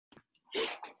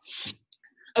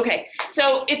Okay,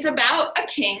 so it's about a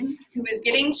king who is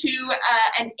getting to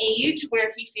an age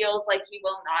where he feels like he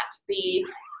will not be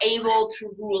able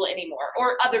to rule anymore,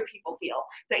 or other people feel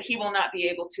that he will not be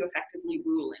able to effectively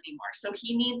rule anymore. So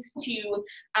he needs to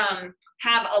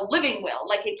have a living will.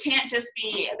 Like, it can't just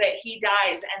be that he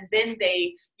dies and then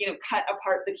they, cut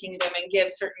apart the kingdom and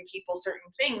give certain people certain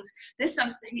things. This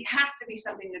has to be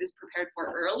something that is prepared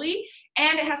for early,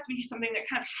 and it has to be something that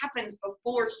kind of happens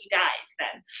before he dies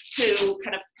then, to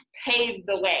kind of pave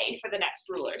the way for the next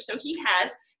ruler. So he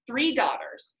has 3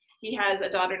 daughters. He has a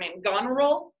daughter named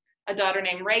Goneril, a daughter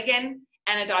named Regan,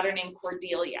 and a daughter named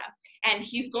Cordelia. And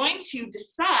he's going to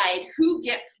decide who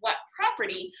gets what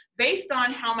property based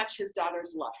on how much his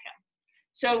daughters love him.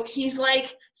 So he's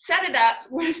like, set it up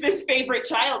with this favorite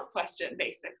child question,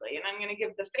 basically. And I'm going to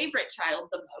give the favorite child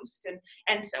the most,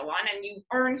 and so on. And you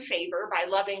earn favor by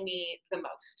loving me the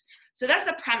most. So that's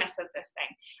the premise of this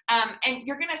thing. And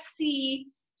you're going to see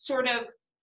sort of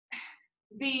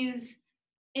these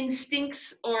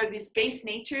instincts, or this base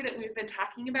nature that we've been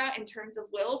talking about in terms of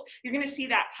wills. You're going to see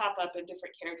that pop up in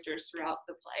different characters throughout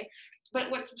the play. But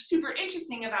what's super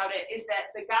interesting about it is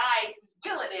that the guy whose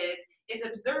will it is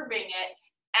observing it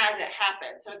as it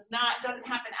happens. So doesn't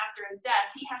happen after his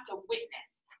death. He has to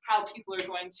witness how people are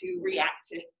going to react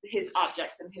to his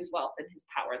objects and his wealth and his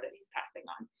power that he's passing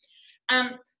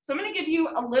on. So I'm going to give you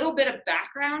a little bit of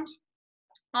background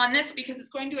on this because it's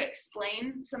going to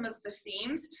explain some of the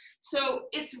themes. So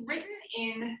it's written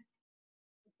in,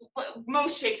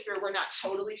 most Shakespeare, we're not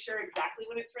totally sure exactly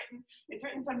when it's written. It's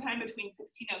written sometime between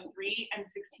 1603 and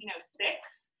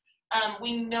 1606.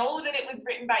 We know that it was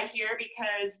written by here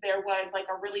because there was like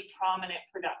a really prominent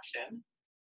production.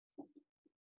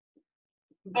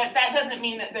 But that doesn't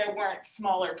mean that there weren't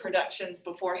smaller productions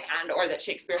beforehand, or that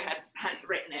Shakespeare hadn't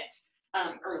written it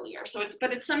earlier.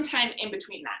 But it's sometime in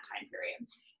between that time period.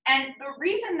 And the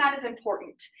reason that is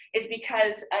important is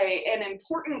because an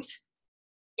important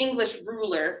English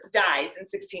ruler dies in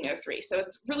 1603. So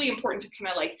it's really important to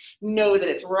kind of like know that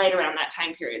it's right around that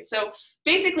time period. So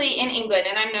basically in England,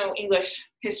 and I'm no English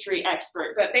history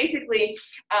expert, but basically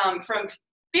from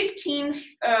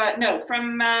I don't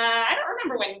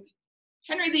remember when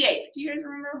Henry VIII. Do you guys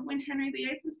remember when Henry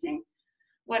VIII was king?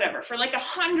 Whatever, for like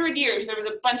 100 years, there was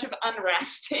a bunch of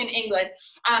unrest in England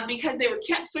because they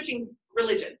kept switching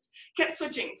religions, kept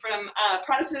switching from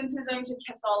Protestantism to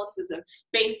Catholicism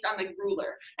based on the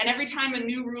ruler. And every time a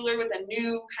new ruler with a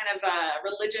new kind of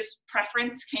religious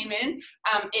preference came in,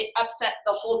 it upset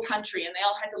the whole country, and they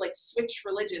all had to like switch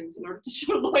religions in order to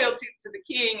show loyalty to the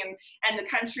king and the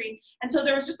country. And so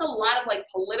there was just a lot of like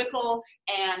political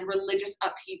and religious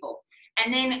upheaval.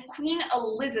 And then Queen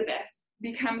Elizabeth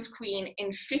becomes queen in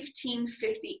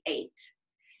 1558,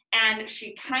 and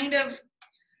she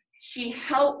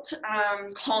helped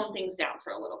calm things down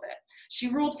for a little bit. She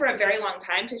ruled for a very long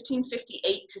time, 1558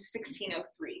 to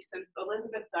 1603. So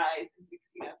Elizabeth dies in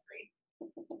 1603.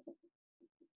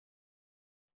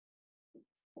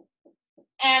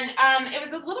 And it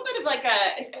was a little bit of like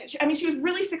she was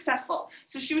really successful.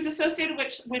 So she was associated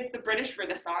with the British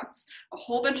Renaissance. A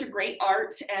whole bunch of great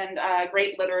art and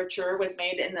great literature was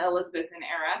made in the Elizabethan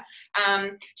era.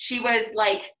 She was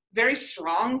like very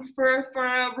strong for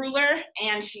a ruler,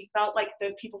 and she felt like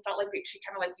the people felt like she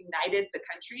kind of like united the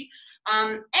country.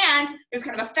 And it was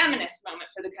kind of a feminist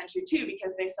moment for the country too,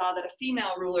 because they saw that a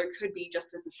female ruler could be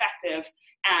just as effective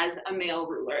as a male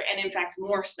ruler, and in fact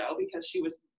more so, because she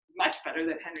was much better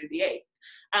than Henry VIII.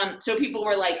 So people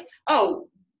were like, oh,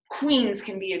 queens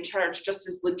can be in charge just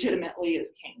as legitimately as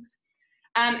kings.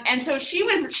 And so she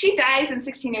dies in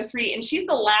 1603, and she's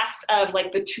the last of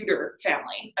like the Tudor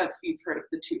family. You've heard of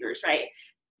the Tudors, right?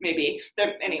 Maybe.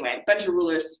 Anyway, a bunch of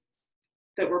rulers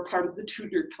that were part of the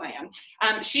Tudor clan.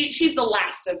 She's the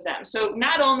last of them. So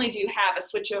not only do you have a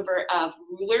switchover of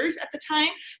rulers at the time,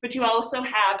 but you also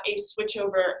have a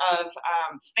switchover of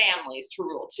families to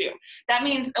rule too. That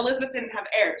means Elizabeth didn't have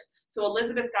heirs. So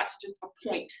Elizabeth got to just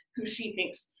appoint who she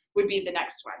thinks would be the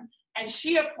next one. And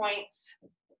she appoints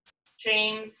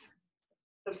James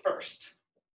the First.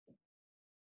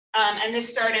 And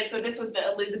this was the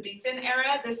Elizabethan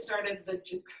era. This started the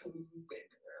Jacobean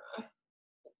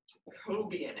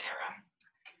era.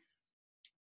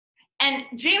 And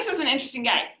James was an interesting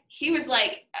guy. He was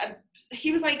like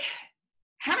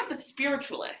kind of a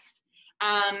spiritualist.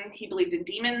 He believed in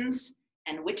demons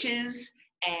and witches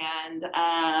and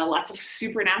lots of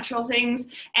supernatural things.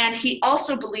 And he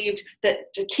also believed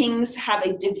that the kings have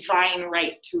a divine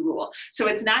right to rule. So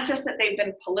it's not just that they've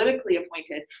been politically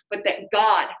appointed, but that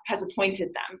God has appointed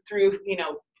them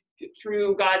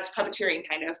through God's puppeteering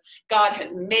kind of. God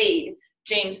has made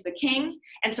James the king.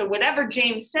 And so whatever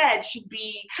James said should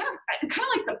be kind of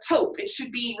like the Pope. It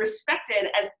should be respected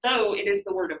as though it is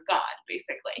the word of God,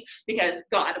 basically, because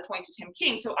God appointed him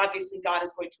king. So obviously God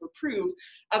is going to approve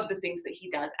of the things that he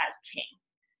does as king.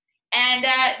 And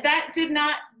that did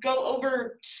not go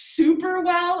over super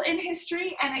well in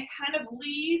history, and it kind of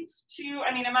leads to,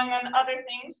 I mean, among other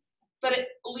things, but it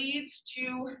leads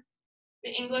to the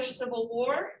English Civil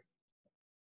War,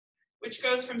 which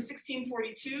goes from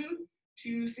 1642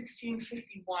 to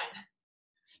 1651.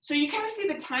 So you kind of see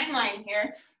the timeline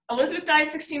here. Elizabeth dies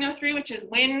 1603, which is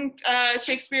when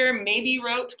Shakespeare maybe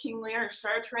wrote King Lear, or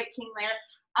started to write King Lear.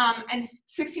 And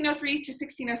 1603 to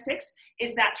 1606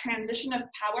 is that transition of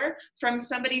power from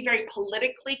somebody very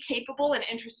politically capable and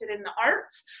interested in the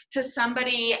arts to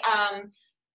somebody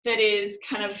that is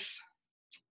kind of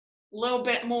a little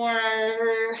bit more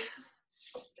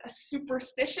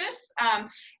superstitious. And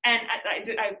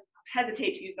I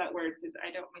hesitate to use that word because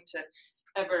I don't mean to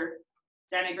ever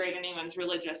denigrate anyone's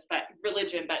religion,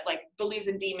 but like believes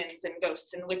in demons and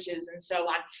ghosts and witches and so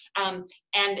on,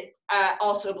 and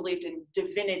also believed in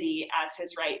divinity as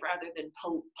his right rather than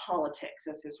politics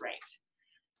as his right.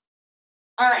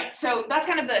 All right, so that's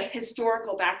kind of the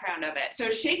historical background of it. So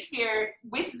Shakespeare,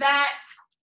 with that,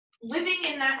 living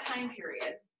in that time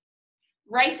period,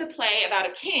 writes a play about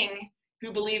a king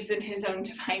who believes in his own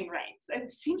divine rights.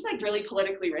 It seems like really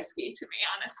politically risky to me,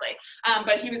 honestly.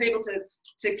 But he was able to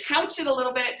couch it a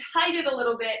little bit, hide it a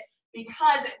little bit,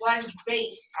 because it was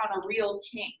based on a real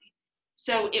king.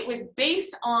 So it was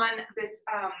based on this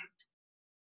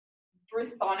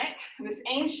Brythonic, this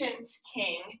ancient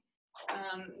king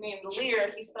named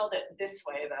Lear. He spelled it this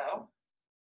way, though,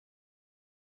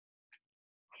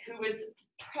 who was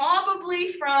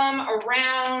probably from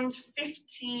around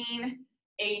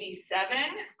 1587,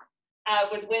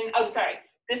 was when, oh, sorry,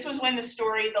 this was when the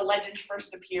story, the legend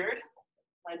first appeared.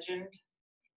 Legend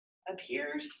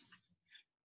appears.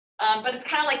 But it's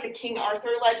kind of like the King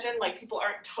Arthur legend, like people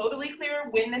aren't totally clear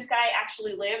when this guy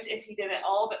actually lived, if he did it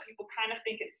all, but people kind of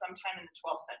think it's sometime in the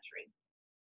 12th century.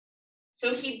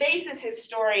 So he bases his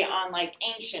story on like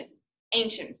ancient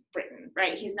Britain,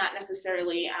 right? He's not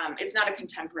necessarily, it's not a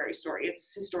contemporary story,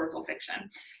 it's historical fiction.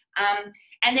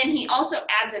 And then he also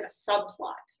adds in a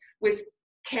subplot with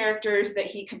characters that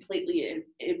he completely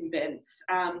invents.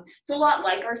 It's a lot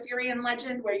like Arthurian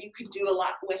legend, where you could do a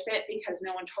lot with it because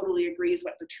no one totally agrees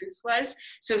what the truth was.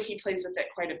 So he plays with it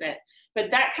quite a bit. But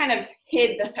that kind of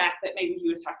hid the fact that maybe he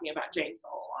was talking about James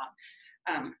all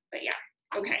along. But yeah,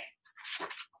 okay.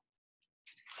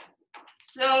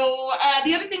 So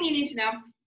the other thing you need to know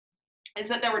is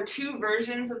that there were two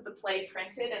versions of the play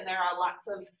printed, and there are lots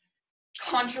of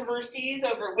controversies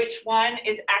over which one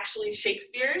is actually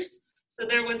Shakespeare's. So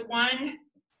there was one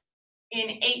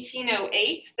in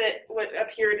 1808 that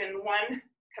appeared in one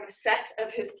kind of set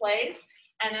of his plays,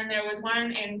 and then there was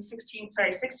one in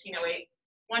 1608,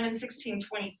 one in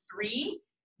 1623.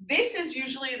 This is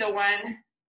usually the one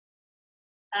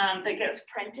that gets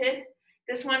printed.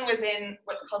 This one was in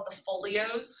what's called the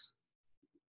folios.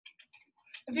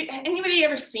 Anybody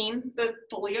ever seen the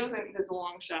folios? I think there's a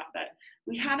long shot, but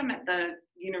we had them at the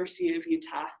University of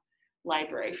Utah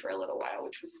library for a little while,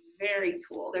 which was very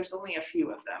cool. There's only a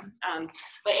few of them.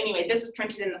 But anyway, this was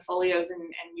printed in the folios, and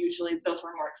usually those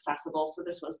were more accessible, so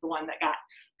this was the one that got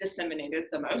disseminated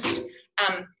the most.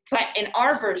 But in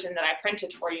our version that I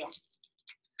printed for you,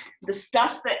 the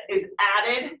stuff that is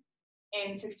added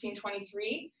in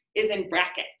 1623 is in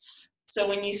brackets. So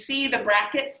when you see the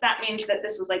brackets, that means that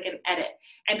this was like an edit.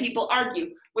 And people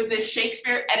argue, was this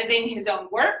Shakespeare editing his own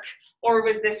work, or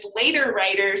was this later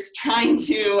writers trying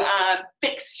to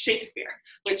fix Shakespeare?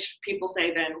 Which people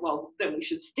say then, well, then we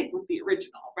should stick with the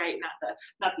original, right?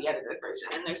 Not the edited version.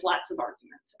 And there's lots of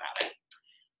arguments about it.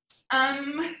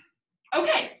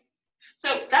 Okay,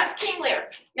 so that's King Lear.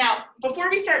 Now, before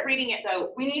we start reading it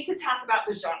though, we need to talk about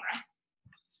the genre.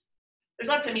 There's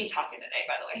lots of me talking today,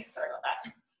 by the way. Sorry about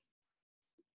that.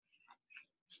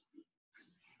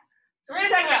 So we're going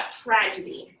to talk about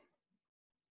tragedy,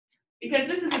 because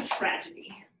this is a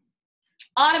tragedy.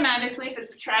 Automatically, if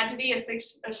it's a tragedy,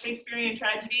 a Shakespearean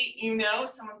tragedy, you know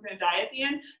someone's going to die at the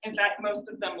end. In fact, most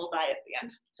of them will die at the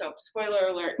end. So spoiler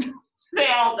alert, they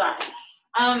all die.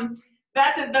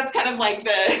 That's kind of like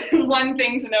the one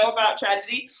thing to know about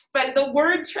tragedy. But the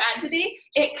word tragedy,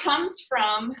 it comes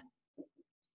from,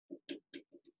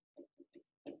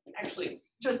 actually,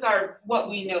 just what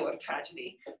we know of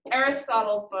tragedy.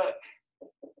 Aristotle's book,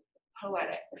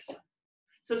 Poetics.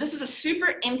 So this is a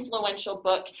super influential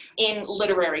book in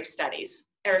literary studies,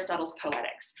 Aristotle's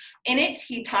Poetics. In it,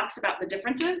 he talks about the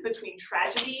differences between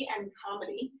tragedy and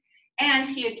comedy. And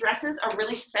he addresses a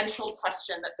really central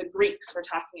question that the Greeks were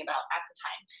talking about at the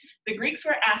time. The Greeks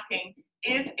were asking,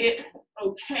 is it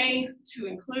okay to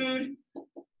include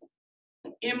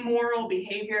immoral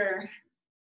behavior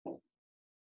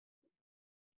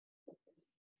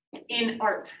in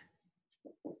art?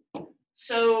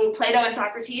 So Plato and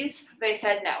Socrates, they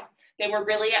said no. They were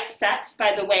really upset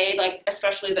by the way, like,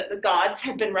 especially that the gods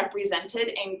had been represented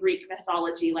in Greek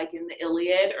mythology, like in the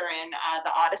Iliad or in the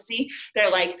Odyssey.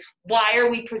 They're like, why are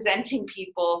we presenting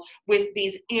people with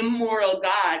these immoral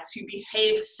gods who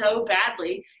behave so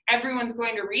badly? Everyone's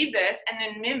going to read this and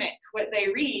then mimic what they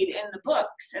read in the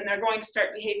books, and they're going to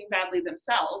start behaving badly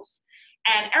themselves.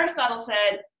 And Aristotle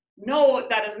said, no,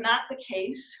 that is not the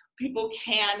case. People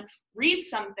can read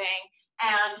something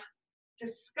and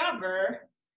discover,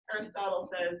 Aristotle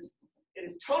says, it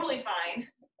is totally fine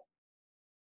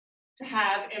to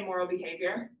have immoral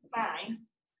behavior, fine,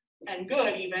 and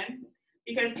good even,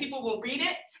 because people will read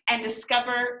it and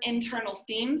discover internal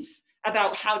themes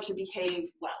about how to behave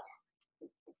well.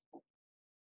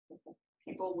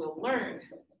 People will learn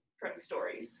from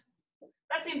stories.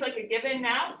 That seems like a given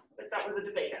now, but that was a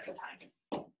debate at the time.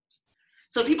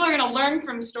 So people are going to learn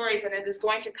from stories, and it is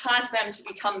going to cause them to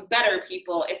become better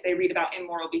people if they read about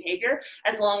immoral behavior,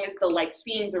 as long as the like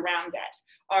themes around it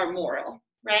are moral,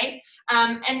 right?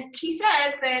 And he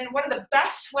says then one of the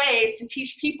best ways to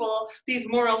teach people these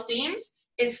moral themes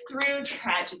is through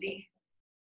tragedy.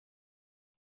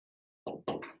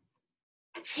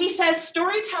 He says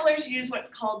storytellers use what's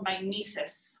called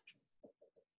mimesis,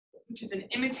 which is an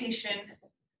imitation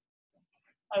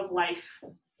of life.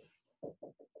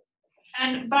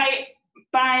 And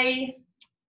by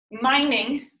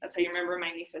miming, that's how you remember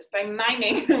mimesis, by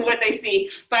miming what they see,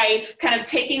 by kind of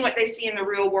taking what they see in the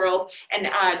real world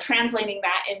and translating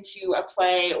that into a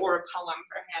play or a poem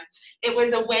for him. It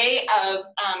was a way of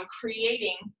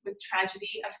creating, with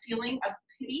tragedy, a feeling of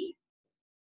pity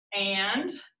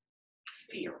and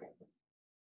fear.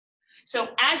 So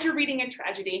as you're reading a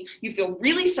tragedy, you feel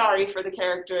really sorry for the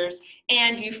characters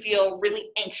and you feel really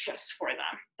anxious for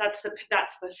them. That's the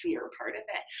fear part of it.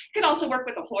 It can also work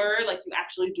with a horror, like you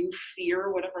actually do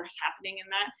fear whatever is happening in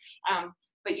that.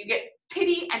 But you get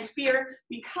pity and fear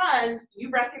because you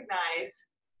recognize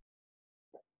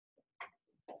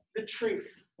the truth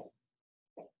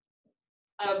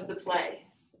of the play.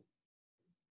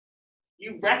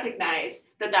 You recognize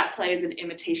that that play is an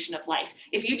imitation of life.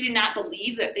 If you do not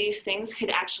believe that these things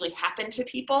could actually happen to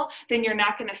people, then you're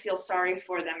not going to feel sorry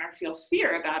for them or feel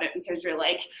fear about it, because you're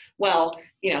like, well,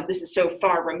 you know, this is so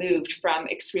far removed from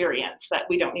experience that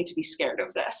we don't need to be scared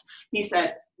of this. He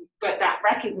said, but that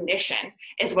recognition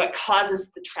is what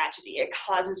causes the tragedy. It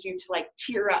causes you to like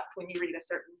tear up when you read a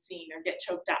certain scene or get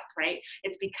choked up, right?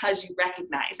 It's because you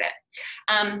recognize it.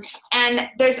 And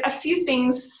there's a few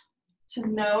things to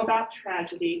know about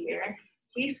tragedy here.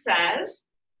 He says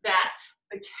that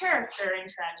the character in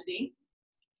tragedy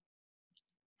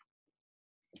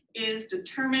is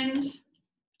determined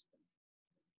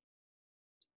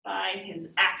by his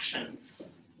actions.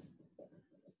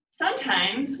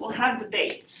 Sometimes we'll have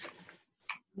debates.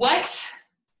 What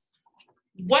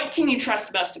can you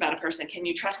trust most about a person? Can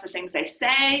you trust the things they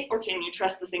say, or can you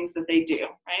trust the things that they do,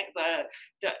 right?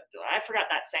 I forgot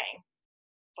that saying.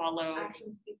 Follow.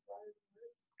 Actions speak louder than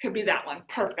words. Could be that one.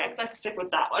 Perfect. Let's stick with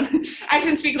that one.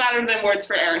 Actions speak louder than words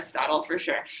for Aristotle, for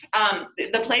sure.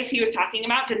 The place he was talking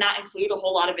about did not include a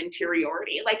whole lot of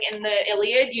interiority. Like in the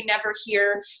Iliad, you never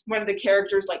hear one of the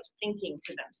characters like thinking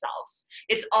to themselves.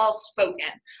 It's all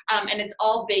spoken, and it's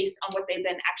all based on what they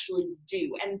then actually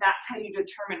do. And that's how you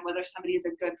determine whether somebody is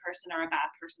a good person or a bad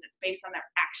person. It's based on their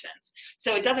actions.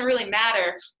 So it doesn't really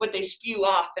matter what they spew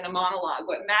off in a monologue.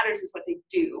 What matters is what they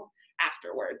do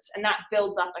afterwards, and that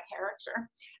builds up a character.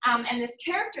 And this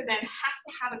character then has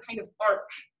to have a kind of arc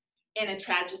in a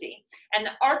tragedy, and the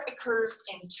arc occurs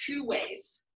in two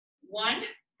ways. One,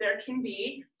 there can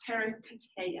be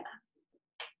peripeteia.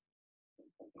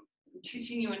 I'm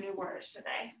teaching you a new word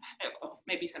today. Oh,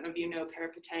 maybe some of you know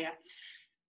peripeteia.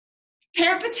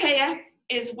 Peripeteia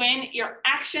is when your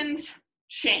actions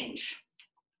change.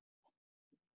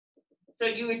 So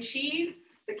you achieve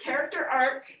the character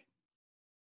arc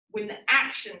when the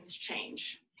actions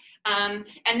change. And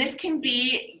this can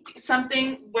be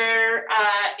something where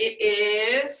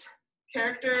it is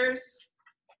characters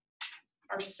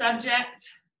are subject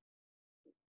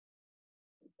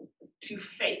to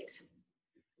fate.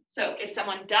 So if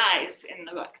someone dies in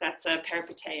the book, that's a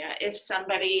peripeteia. If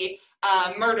somebody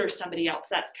murders somebody else,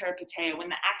 that's peripeteia. When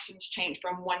the actions change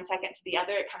from one second to the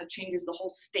other, it kind of changes the whole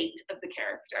state of the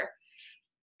character.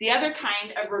 The other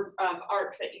kind of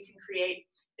arc that you can create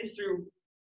is through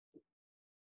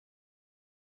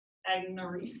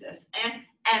Anagnoresis.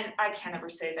 And I can't ever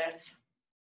say this.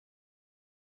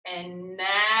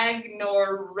 Anagnoresis.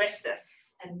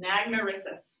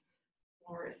 Anagnoresis.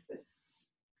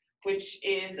 Which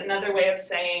is another way of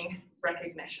saying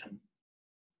recognition.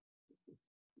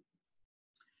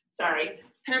 Sorry,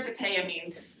 peripeteia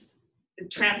means, it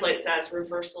translates as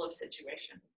reversal of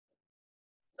situation.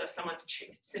 So someone's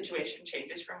situation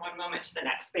changes from one moment to the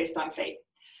next based on fate.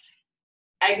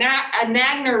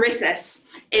 Anagnoresis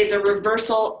is a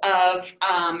reversal of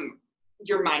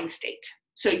your mind state.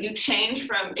 So you change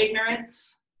from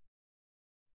ignorance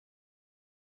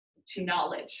to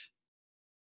knowledge.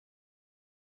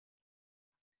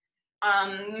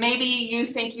 Maybe you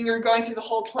think you're going through the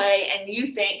whole play and you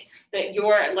think that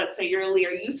let's say you're a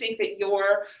Lear, you think that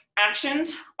your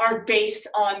actions are based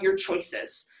on your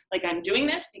choices. Like, I'm doing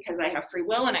this because I have free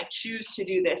will and I choose to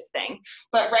do this thing.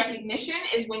 But recognition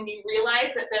is when you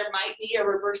realize that there might be a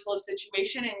reversal of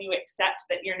situation and you accept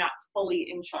that you're not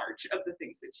fully in charge of the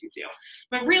things that you do.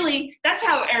 But really, that's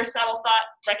how Aristotle thought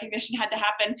recognition had to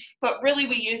happen. But really,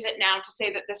 we use it now to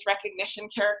say that this recognition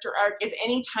character arc is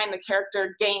any time the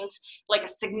character gains like a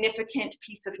significant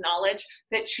piece of knowledge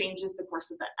that changes the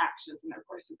course of their actions and the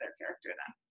course of their character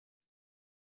then.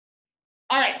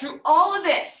 All right, through all of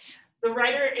this, the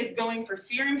writer is going for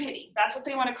fear and pity. That's what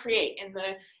they want to create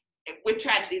with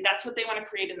tragedy. That's what they want to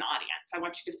create in the audience. I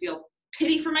want you to feel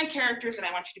pity for my characters and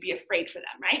I want you to be afraid for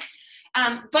them, right?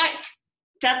 But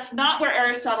that's not where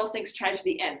Aristotle thinks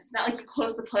tragedy ends. It's not like you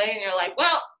close the play and you're like,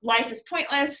 well, life is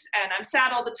pointless and I'm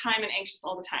sad all the time and anxious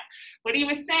all the time. What he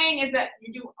was saying is that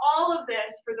you do all of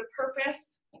this for the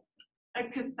purpose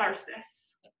of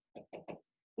catharsis,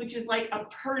 which is like a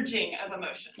purging of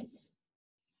emotions.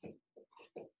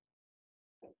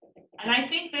 And I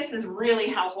think this is really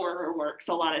how horror works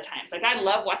a lot of times. Like, I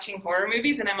love watching horror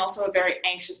movies and I'm also a very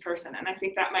anxious person. And I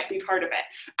think that might be part of it.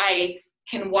 I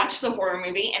can watch the horror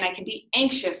movie and I can be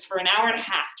anxious for an hour and a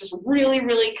half, just really,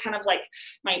 really kind of like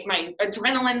my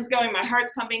adrenaline's going, my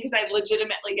heart's pumping because I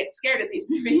legitimately get scared at these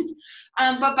movies.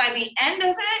 But by the end of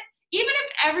it, even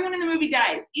if everyone in the movie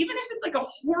dies, even if it's like a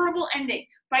horrible ending,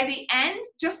 by the end,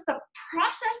 just the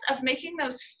process of making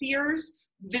those fears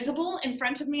visible in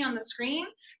front of me on the screen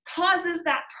causes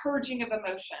that purging of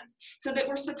emotions. So that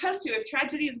we're supposed to, if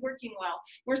tragedy is working well,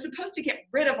 we're supposed to get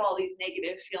rid of all these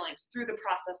negative feelings through the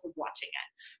process of watching it.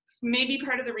 It's maybe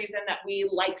part of the reason that we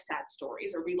like sad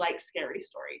stories or we like scary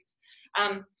stories.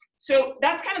 So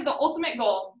that's kind of the ultimate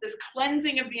goal, this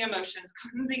cleansing of the emotions,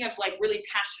 cleansing of like really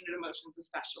passionate emotions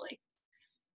especially.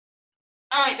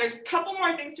 All right, there's a couple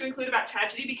more things to include about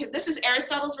tragedy because this is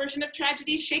Aristotle's version of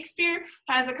tragedy. Shakespeare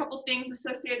has a couple things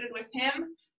associated with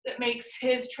him that makes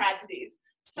his tragedies.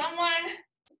 Someone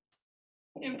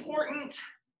important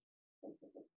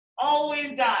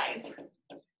always dies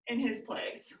in his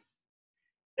plays.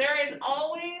 There is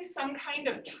always some kind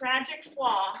of tragic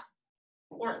flaw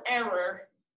or error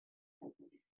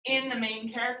in the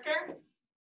main character.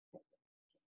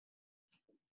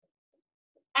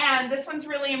 And this one's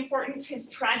really important. His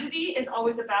tragedy is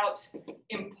always about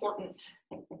important,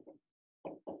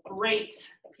 great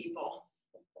people.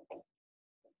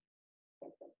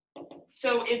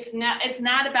 So it's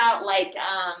not about like,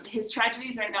 his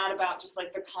tragedies are not about just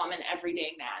like the common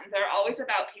everyday man. They're always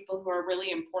about people who are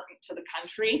really important to the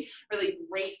country, really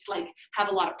great, like have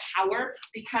a lot of power,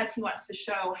 because he wants to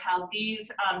show how these,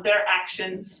 their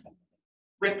actions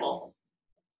ripple.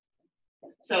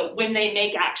 So when they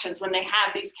make actions, when they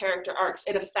have these character arcs,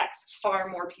 it affects far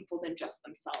more people than just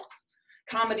themselves.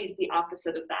 Comedy is the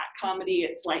opposite of that. Comedy,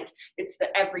 it's like, it's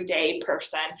the everyday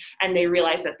person, and they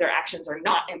realize that their actions are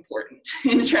not important.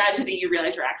 In tragedy, you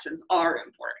realize your actions are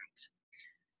important.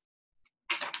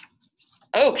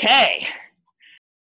 Okay.